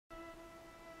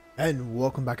And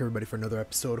welcome back everybody for another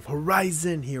episode of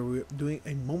Horizon. Here we're doing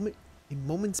a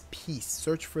moment's peace.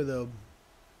 Search for the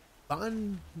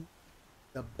Banuk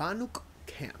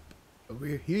camp. So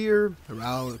we're here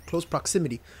around close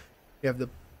proximity. We have the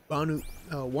Banuk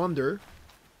Wanderer.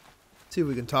 See if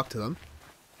we can talk to them.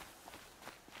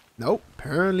 Nope,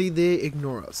 apparently they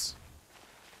ignore us.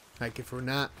 Like if we're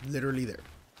not literally there.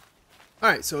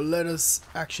 Alright, so let us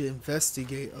actually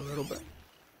investigate a little bit.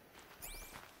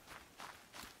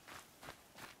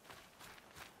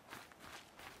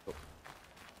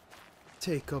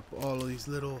 Take up all of these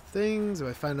little things. If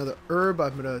I find another herb,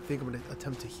 I'm gonna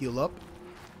attempt to heal up.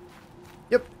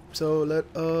 Yep. So let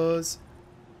us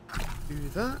do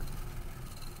that.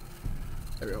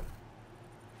 There we go.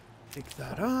 Pick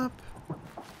that up.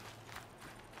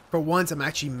 For once, I'm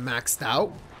actually maxed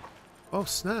out. Oh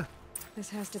snap!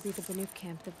 This has to be the Banuk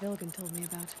camp that Vilgan told me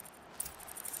about.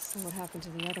 So what happened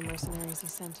to the other mercenaries he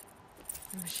sent?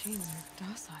 The machines are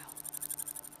docile.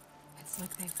 It's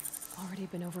like they've already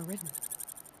been overridden.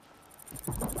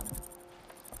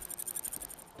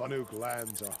 Banuk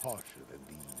lands are harsher than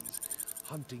these.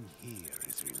 Hunting here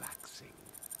is relaxing.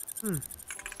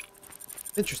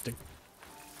 Interesting.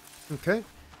 Okay.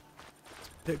 Let's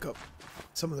pick up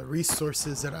some of the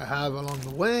resources that I have along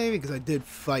the way because I did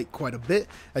fight quite a bit.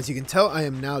 As you can tell, I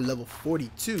am now level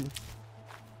 42.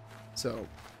 So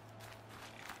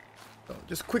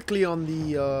just quickly on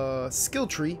the skill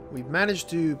tree, we've managed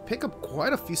to pick up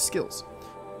quite a few skills.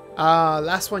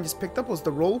 Last one just picked up was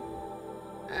the roll.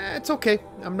 It's okay.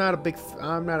 I'm not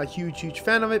a huge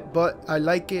fan of it, but I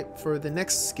like it for the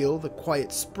next skill, the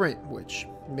quiet sprint, which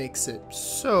makes it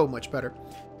so much better.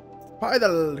 Probably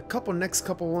the next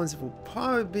couple ones will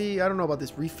probably be, I don't know about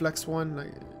this reflex one.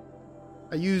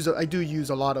 I do use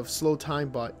a lot of slow time,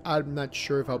 but I'm not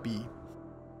sure if I'll be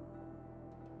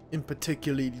in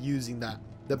particularly using that.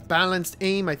 The balanced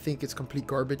aim, I think it's complete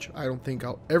garbage. I don't think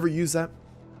I'll ever use that.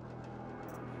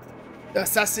 The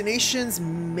assassinations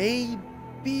may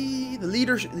be the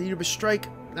leadership strike.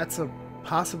 That's a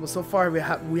possible. So far we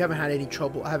haven't had any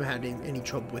trouble. I haven't had any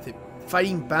trouble with it.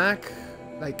 Fighting back,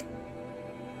 like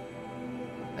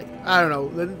I don't know.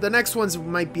 The next ones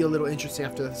might be a little interesting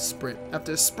after the sprint.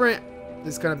 After the sprint,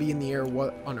 it's gonna be in the air.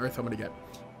 What on earth I'm gonna get?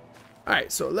 All right,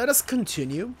 so let us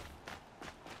continue.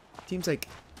 Seems like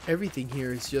everything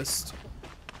here is just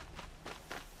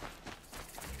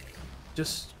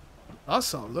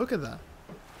awesome. Look at that.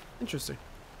 Interesting.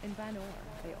 In Van Or,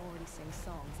 they already sing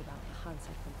songs about the hunts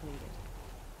I've completed.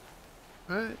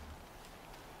 Alright.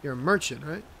 You're a merchant,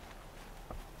 right?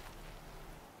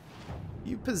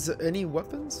 You possess any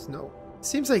weapons? No.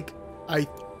 Seems like I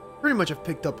pretty much have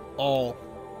picked up all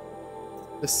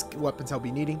the weapons I'll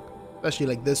be needing. Especially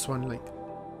like this one. Like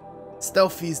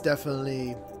stealthy is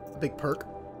definitely a big perk.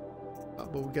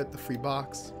 But we'll get the free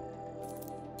box.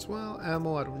 As well,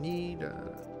 ammo I don't need.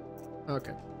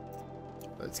 Okay.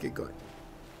 Let's get going.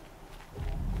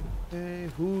 Okay,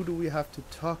 who do we have to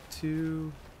talk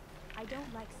to? I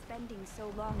don't like spending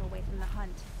so long away from the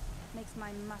hunt. Makes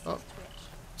my muscles twitch.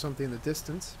 Something in the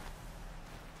distance.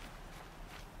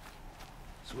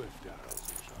 Swift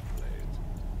arrows and sharp blades.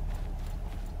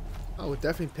 Oh, we're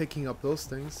definitely picking up those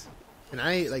things. Can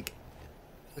I, like,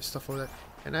 there's stuff over there.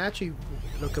 Can I actually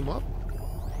look them up?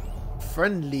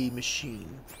 Friendly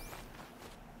machine.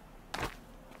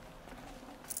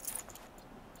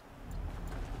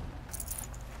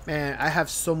 Man, I have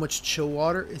so much chill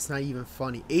water, it's not even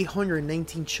funny.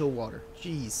 819 chill water.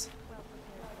 Jeez.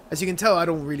 As you can tell, I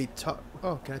don't really talk.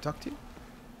 Oh, can I talk to you?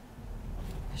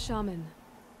 Shaman,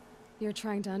 you're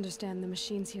trying to understand the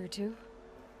machines here too?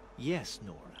 Yes,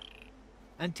 Nora.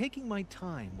 And taking my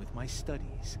time with my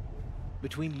studies.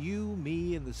 Between you,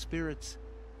 me, and the spirits,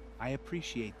 I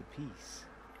appreciate the peace.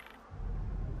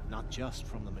 Not just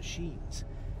from the machines.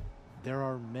 There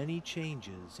are many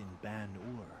changes in Ban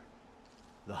Ur.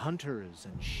 The hunters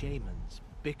and shamans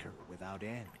bicker without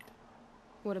end.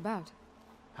 What about?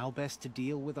 How best to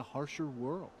deal with a harsher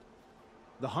world.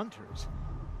 The hunters,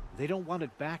 they don't want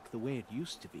it back the way it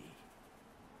used to be.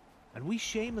 And we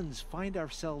shamans find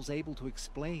ourselves able to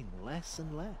explain less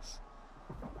and less.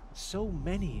 So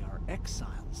many are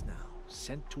exiles now,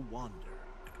 sent to wander.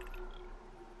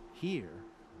 Here,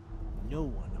 no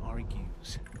one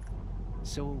argues.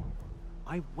 So,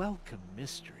 I welcome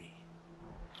mystery.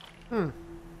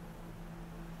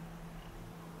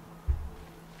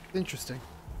 Interesting.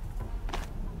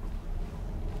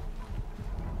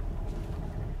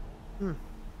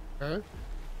 Okay.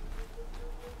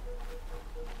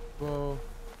 Well,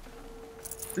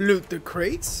 loot the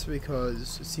crates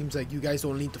because it seems like you guys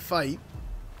don't need to fight.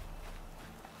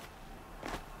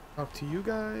 Talk to you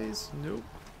guys. Nope.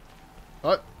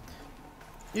 But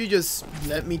You just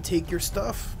let me take your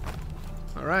stuff.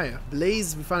 Alright,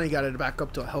 Blaze, we finally got it back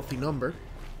up to a healthy number.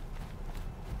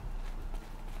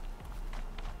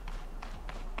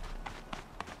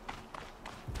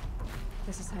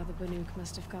 This is how the Banuk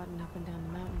must have gotten up and down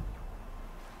the mountain.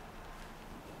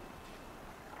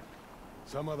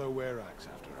 Some other were-axe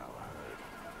after our herd.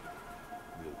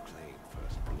 We'll claim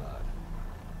first blood,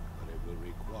 but it will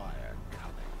require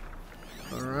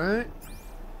cunning. Alright.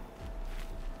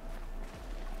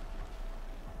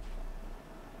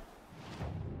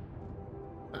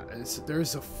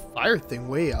 There's a fire thing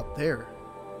way out there.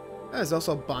 There's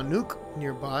also a Banuk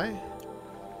nearby.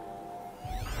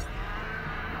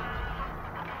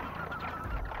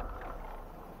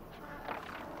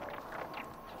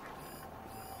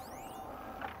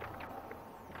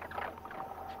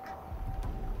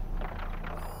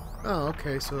 Oh,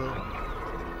 okay, so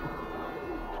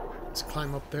let's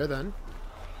climb up there then.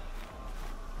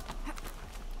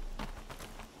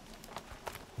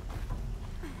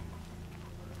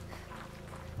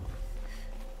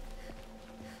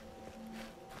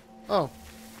 Oh,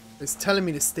 it's telling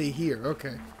me to stay here.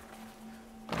 Okay.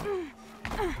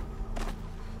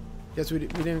 Guess we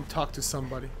didn't talk to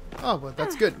somebody. Oh, but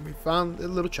that's good. We found a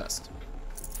little chest.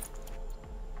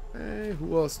 Hey,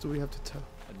 who else do we have to tell?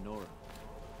 Nora.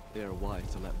 They are wise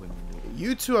to let women know.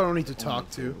 You two I don't need to talk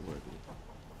to.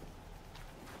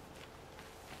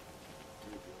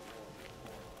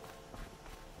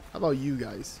 How about you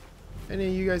guys? Any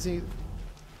of you guys need...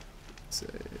 Say...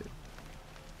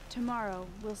 Tomorrow,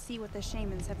 we'll see what the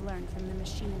shamans have learned from the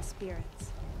machine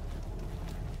spirits.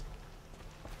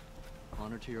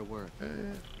 Honor to your word.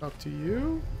 Talk to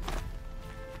you?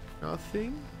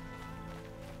 Nothing?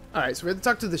 Alright, so we have to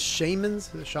talk to the shamans?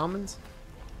 The shamans?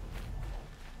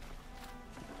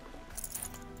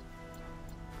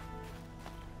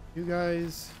 You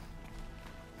guys...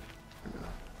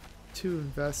 Too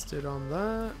invested on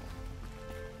that.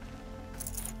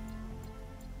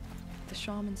 The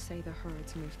shamans say the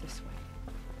herds move this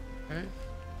way. Okay.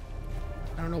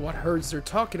 I don't know what herds they're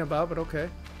talking about, but okay.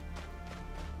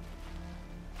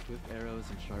 With arrows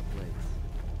and sharp blades.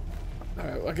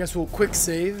 Alright, well, I guess we'll quick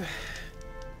save.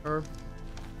 Or...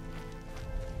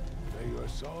 May your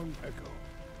song echo.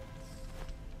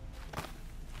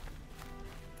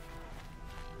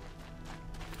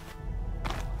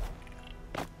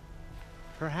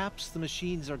 Perhaps the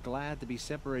machines are glad to be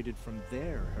separated from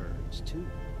their herds, too.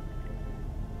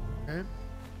 Okay.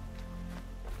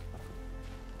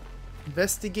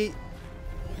 Investigate.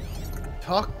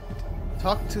 Talk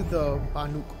to the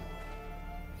Banuk.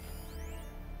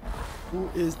 Who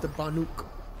is the Banuk?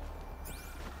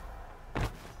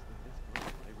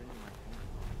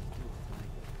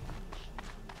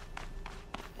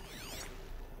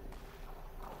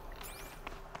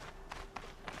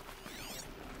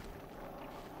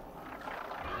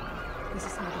 This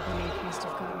is how the Banuk must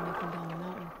have gotten up and down the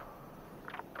mountain.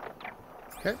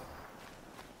 Okay.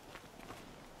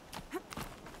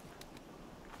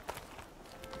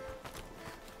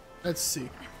 Let's see.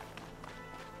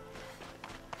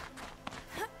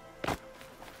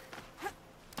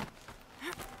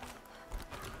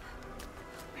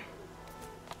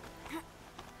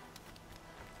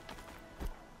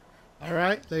 All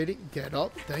right, lady, get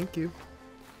up. Thank you.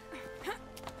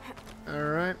 All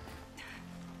right.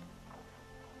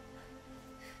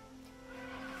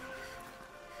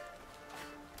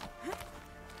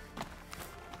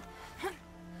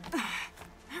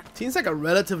 Seems like a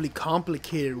relatively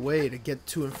complicated way to get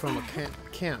to and from a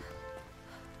camp.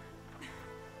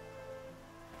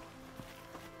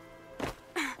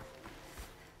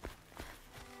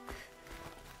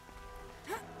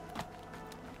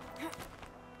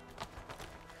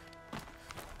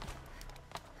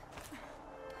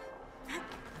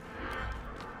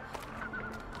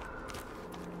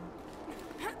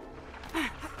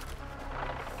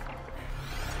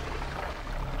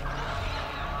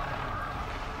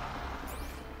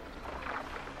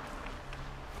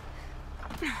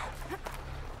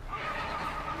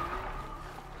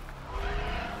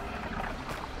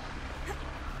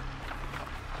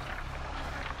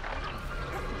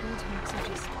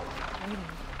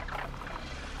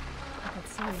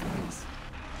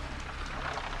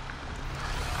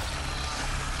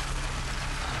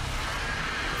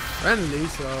 Friendly,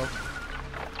 so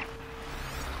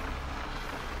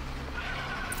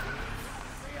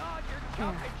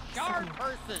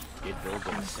Did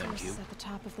Vilgun send you? At the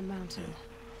top of the mountain.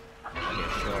 And you're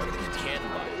sure you can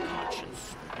by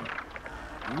conscience.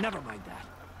 Never mind that.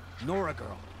 Nora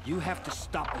girl, you have to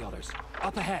stop the others.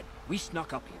 Up ahead, we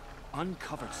snuck up here.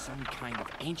 Uncovered some kind of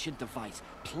ancient device,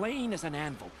 plain as an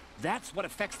anvil. That's what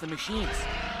affects the machines.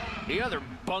 The other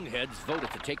bungheads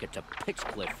voted to take it to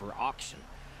Pixcliff for auction.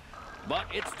 But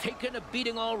it's taken a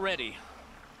beating already.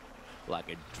 Like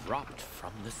it dropped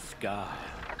from the sky.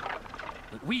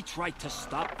 But we tried to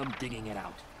stop them digging it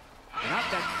out.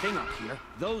 Without that thing up here,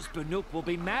 those Banuk will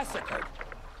be massacred.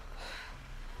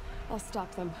 I'll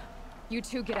stop them. You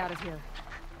two get out of here.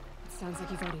 It sounds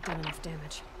like you've already done enough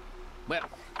damage. Well,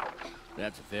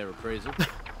 that's a fair appraisal.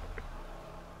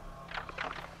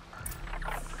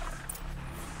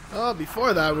 Oh,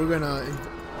 before that, we're gonna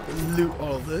loot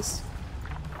all of this.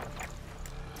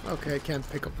 Okay, can't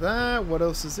pick up that. What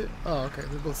else is it? Oh, okay,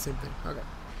 they're both the same thing. Okay.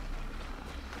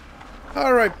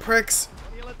 Alright, pricks.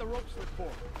 What do you let the rope slip for?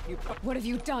 What have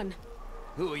you done?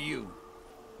 Who are you?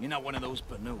 You're not one of those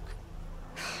Banuk.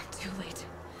 Too late.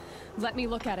 Let me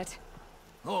look at it.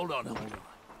 Hold on.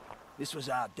 This was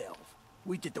our delve.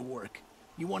 We did the work.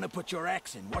 You want to put your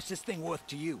axe in? What's this thing worth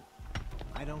to you?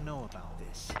 I don't know about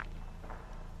this.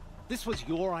 This was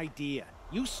your idea.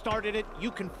 You started it,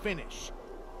 you can finish.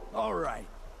 All right.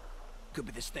 Could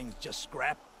be this thing's just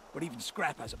scrap, but even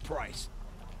scrap has a price.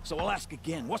 So I'll ask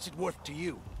again, what's it worth to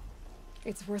you?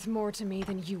 It's worth more to me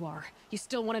than you are. You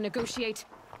still want to negotiate?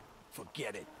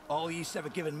 Forget it. All you've ever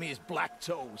given me is black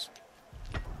toes.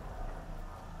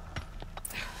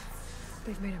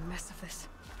 They've made a mess of this.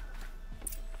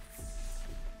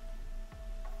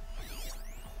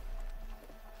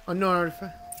 Unknown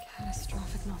artifact.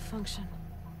 Catastrophic malfunction.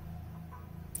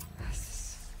 This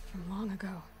is from long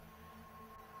ago.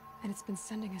 And it's been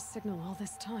sending a signal all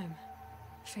this time.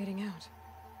 Fading out.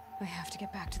 I have to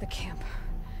get back to the camp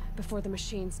before the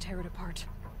machines tear it apart.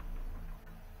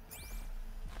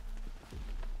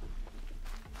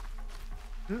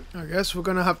 I guess we're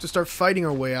gonna have to start fighting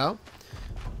our way out.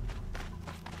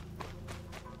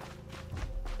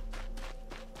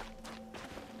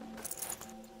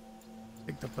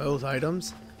 Picked up those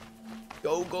items.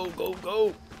 Go, go, go,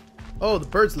 go! Oh, the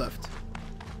birds left.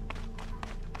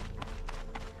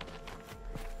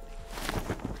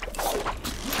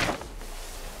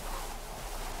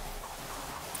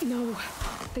 No,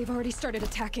 they've already started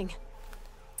attacking.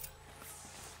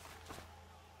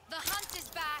 The hunt is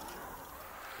back.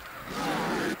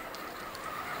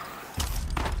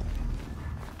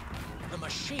 The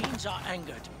machines are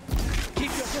angered.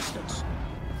 Keep your distance.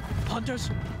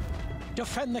 Hunters,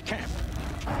 defend the camp.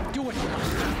 Do what you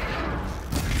must.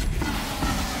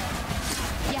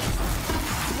 Yes,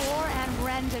 roar and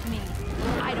rend at me.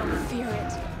 I don't fear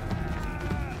it.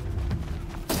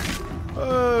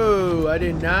 Oh, I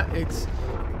did not I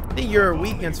think you're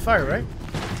weak against fire, right?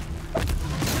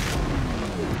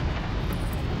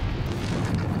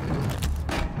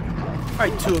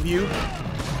 Alright, two of you.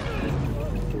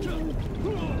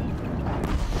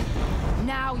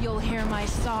 Now you'll hear my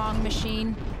song,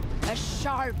 machine. A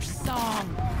sharp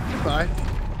song. Goodbye.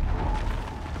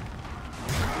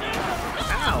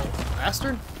 Ow,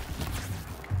 bastard.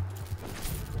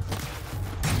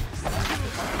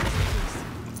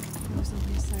 There's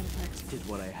only a side effect. Did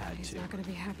what I had He's to. not gonna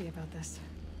be happy about this.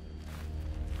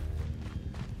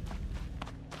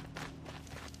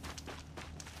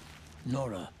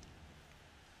 Nora,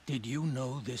 did you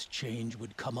know this change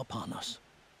would come upon us?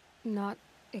 Not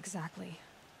exactly.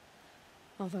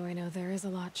 Although I know there is a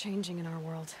lot changing in our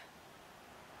world.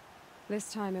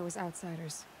 This time it was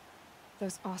outsiders.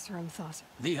 Those Oseram thought.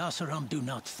 The Oseram do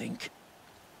not think.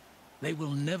 They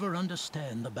will never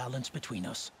understand the balance between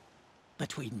us,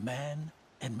 between man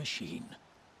and machine.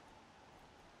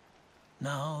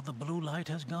 Now the blue light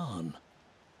has gone,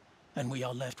 and we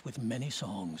are left with many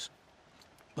songs,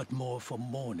 but more for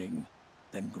mourning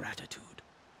than gratitude.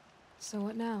 So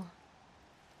what now?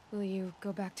 Will you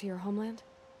go back to your homeland?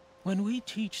 When we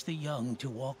teach the young to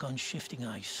walk on shifting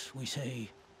ice, we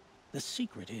say, the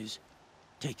secret is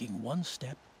taking one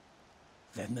step,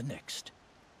 then the next.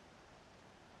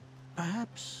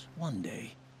 Perhaps one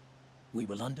day, we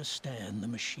will understand the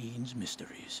machine's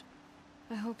mysteries.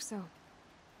 I hope so.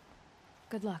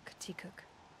 Good luck, T-Cook.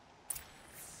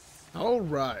 All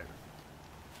right.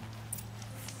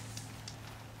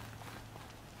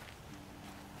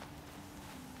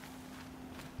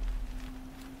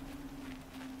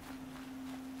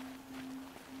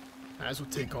 Might as well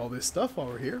take all this stuff while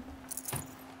we're here.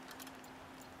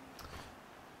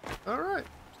 All right.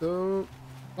 So,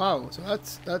 wow. So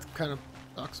that kind of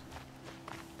sucks.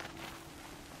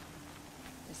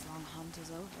 This long hunt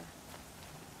is over.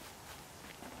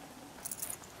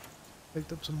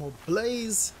 Picked up some more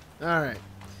blaze. All right.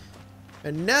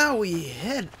 And now we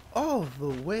head all the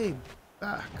way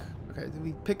back. Okay, did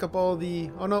we pick up all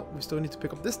the... Oh no, we still need to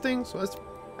pick up this thing. So let's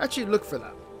actually look for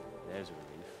that. There's a relief.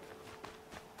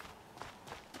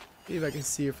 See if I can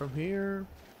see it from here.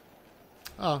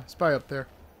 Oh, it's probably up there.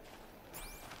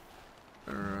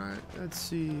 Alright, let's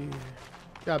see.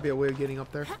 Gotta be a way of getting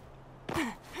up there.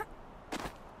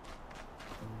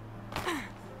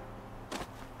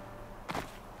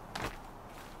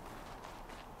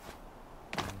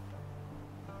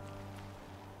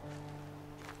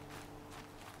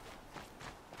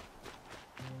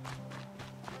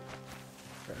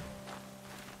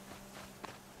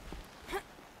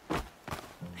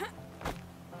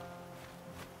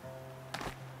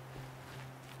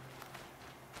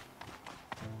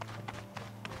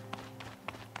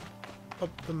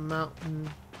 Up the mountain.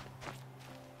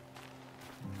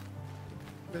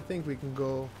 I think we can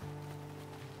go.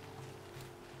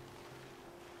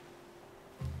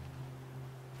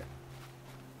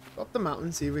 Up the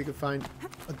mountain, see if we can find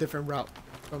a different route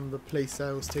from the place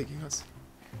that was taking us.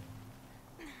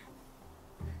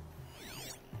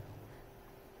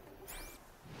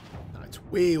 No, it's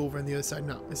way over on the other side.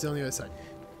 No, it's on the other side.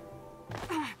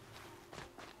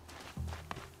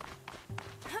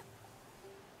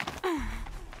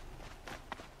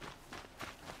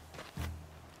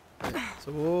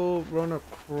 So we'll run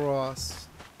across.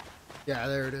 Yeah,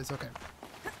 there it is. Okay.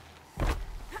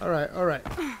 Alright, alright.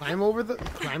 Climb over the...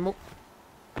 Climb over...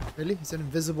 Really? Is it an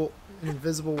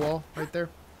invisible wall right there?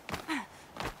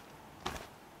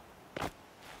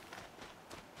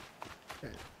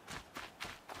 Okay.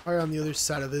 Alright, on the other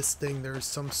side of this thing, there's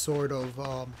some sort of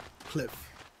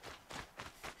cliff.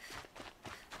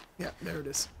 Yeah, there it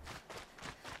is.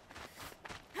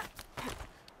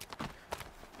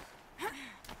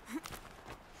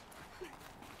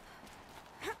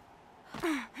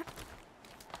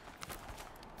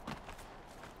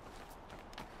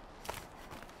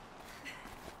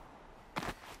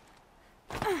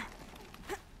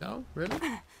 No? Really?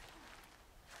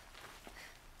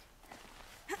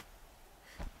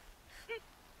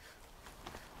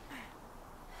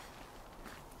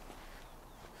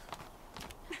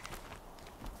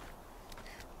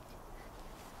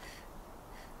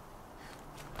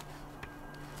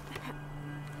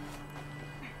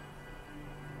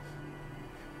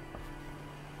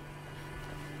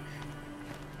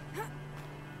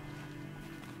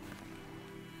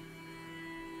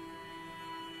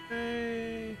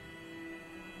 Hey.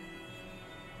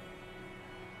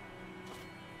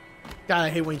 God, I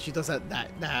hate when she does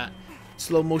that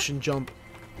slow motion jump.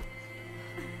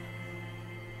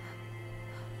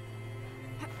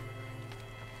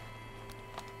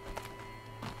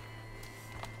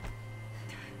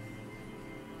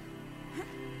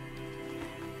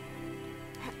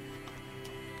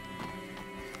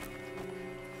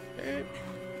 Okay.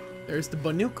 There's the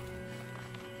Banuk.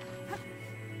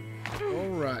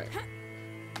 Alright.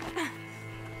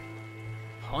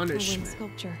 Punishment.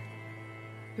 Sculpture.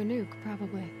 Banuk,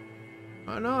 probably.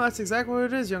 Oh no, that's exactly what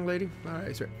it is, young lady. Alright,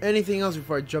 is there anything else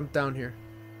before I jump down here?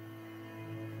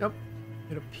 Nope.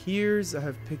 It appears I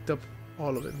have picked up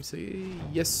all of it. Let me see.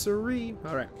 Yes, sirree.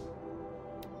 Alright.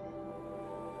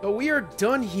 So we are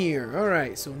done here.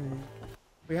 Alright, so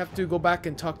we have to go back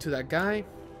and talk to that guy.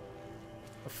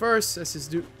 But first, let's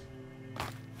just do...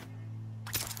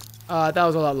 that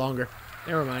was a lot longer.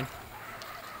 Never mind.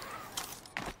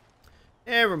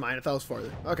 Never mind, I thought it was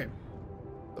farther. Okay.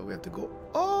 So we have to go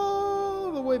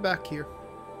all the way back here.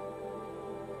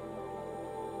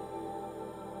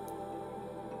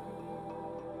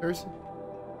 There's...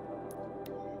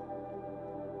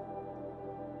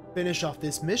 Finish off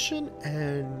this mission,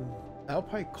 and I'll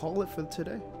probably call it for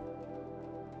today.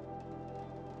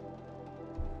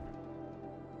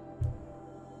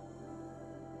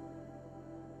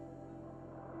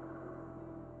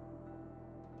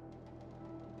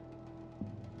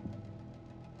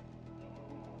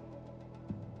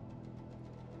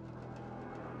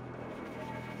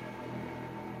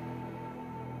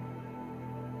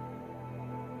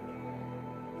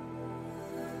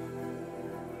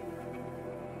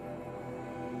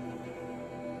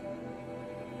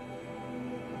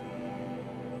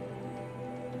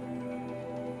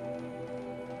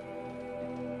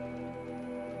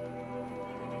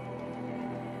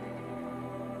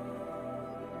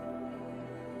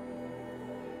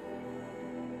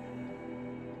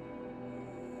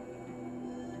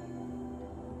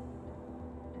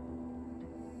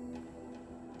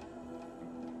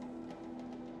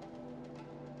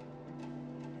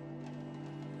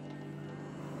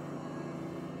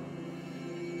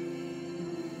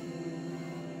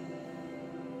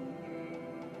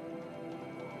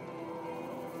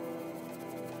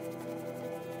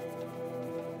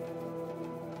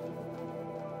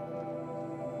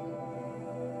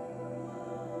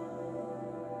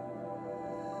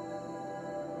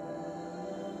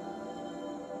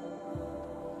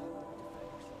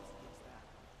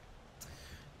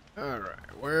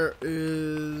 Alright, where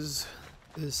is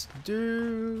this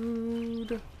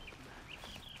dude?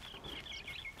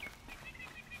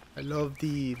 I love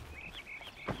the...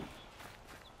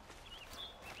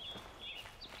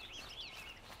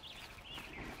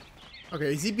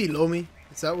 Okay, is he below me?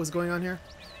 Is that what's going on here?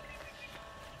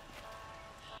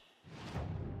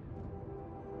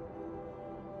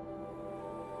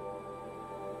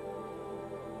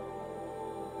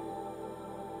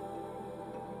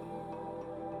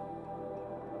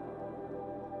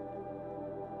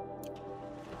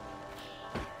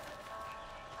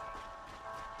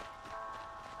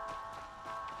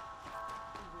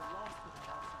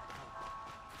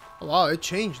 Oh, wow, it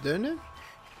changed, didn't it?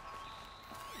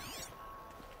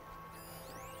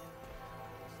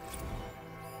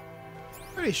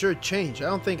 Pretty sure it changed. I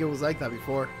don't think it was like that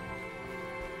before.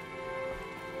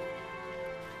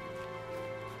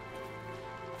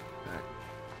 Alright.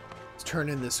 Let's turn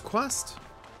in this quest.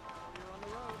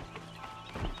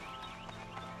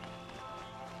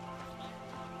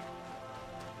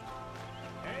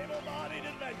 Able-bodied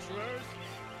adventurers,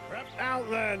 prep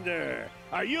Outlander.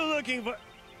 Are you looking for...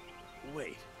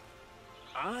 Wait,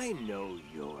 I know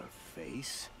your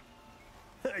face.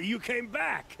 You came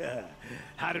back.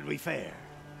 How did we fare?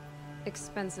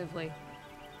 Expensively.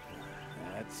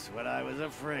 That's what I was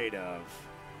afraid of.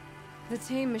 The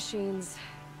tame machines.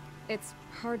 It's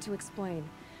hard to explain,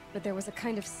 but there was a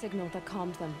kind of signal that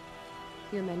calmed them.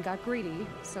 Your men got greedy,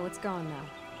 so it's gone now.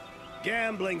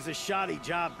 Gambling's a shoddy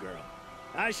job, girl.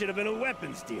 I should have been a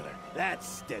weapons dealer. That's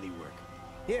steady work.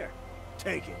 Here,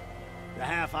 take it. The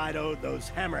half I'd owed those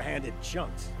hammer-handed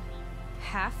chunks.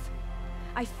 Half?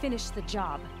 I finished the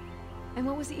job. And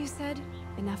what was it you said?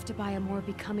 Enough to buy a more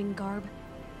becoming garb?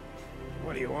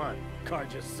 What do you want?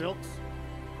 Carja silks?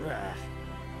 Ah,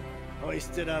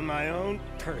 hoisted on my own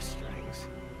purse strings.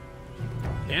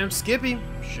 Damn, Skippy.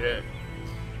 Shit.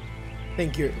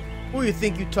 Think you're... Who you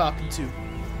think you talking to?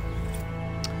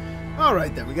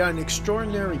 Alright then, we got an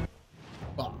extraordinary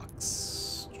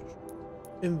box.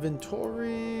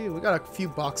 Inventory. We got a few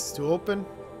boxes to open.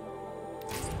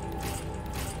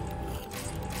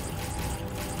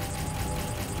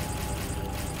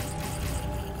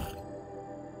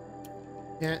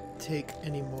 Can't take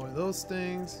any more of those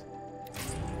things.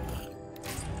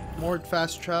 More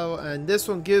fast travel, and this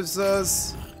one gives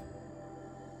us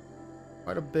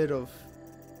quite a bit of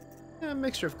a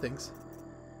mixture of things.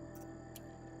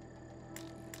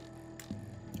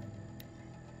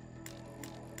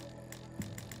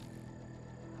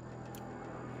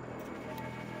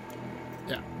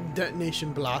 Yeah,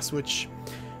 detonation blast, which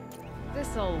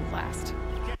This'll last.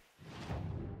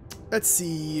 let's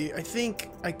see, I think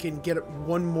I can get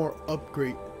one more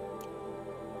upgrade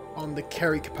on the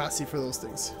carry capacity for those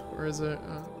things. Where is it?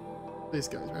 These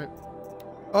guys, right?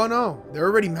 Oh no, they're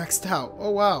already maxed out.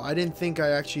 Oh wow, I didn't think I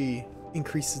actually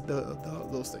increased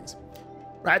those things.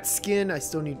 Rat skin, I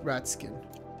still need rat skin.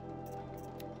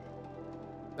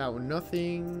 That one,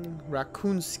 nothing.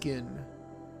 Raccoon skin.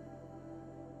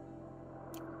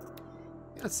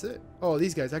 That's it. Oh,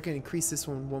 these guys, I can increase this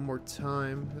one more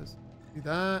time. Let's do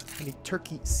that. I need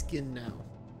turkey skin now.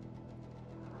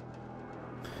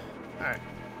 Alright.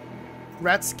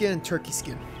 Rat skin and turkey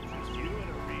skin.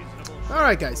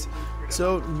 Alright, guys.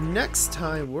 So, next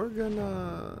time, we're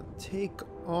gonna take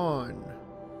on...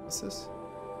 What's this?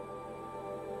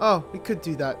 Oh, we could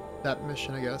do that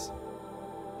mission, I guess.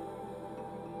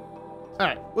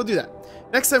 Alright, we'll do that.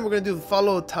 Next time, we're gonna do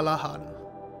Follow Talahana.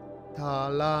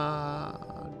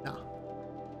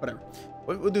 Whatever.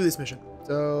 We'll do this mission.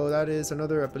 So that is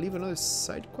another, I believe, another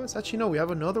side quest. Actually, no, we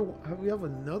have another one. We have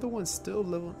another one still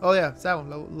level. Oh yeah, it's that one,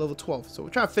 level 12. So we're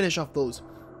trying to finish off those.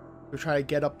 We're trying to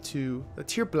get up to the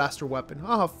tier blaster weapon.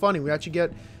 Oh, how funny! We actually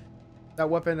get that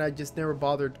weapon I just never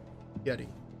bothered getting.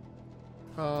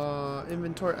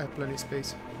 Inventory. I have plenty of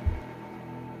space.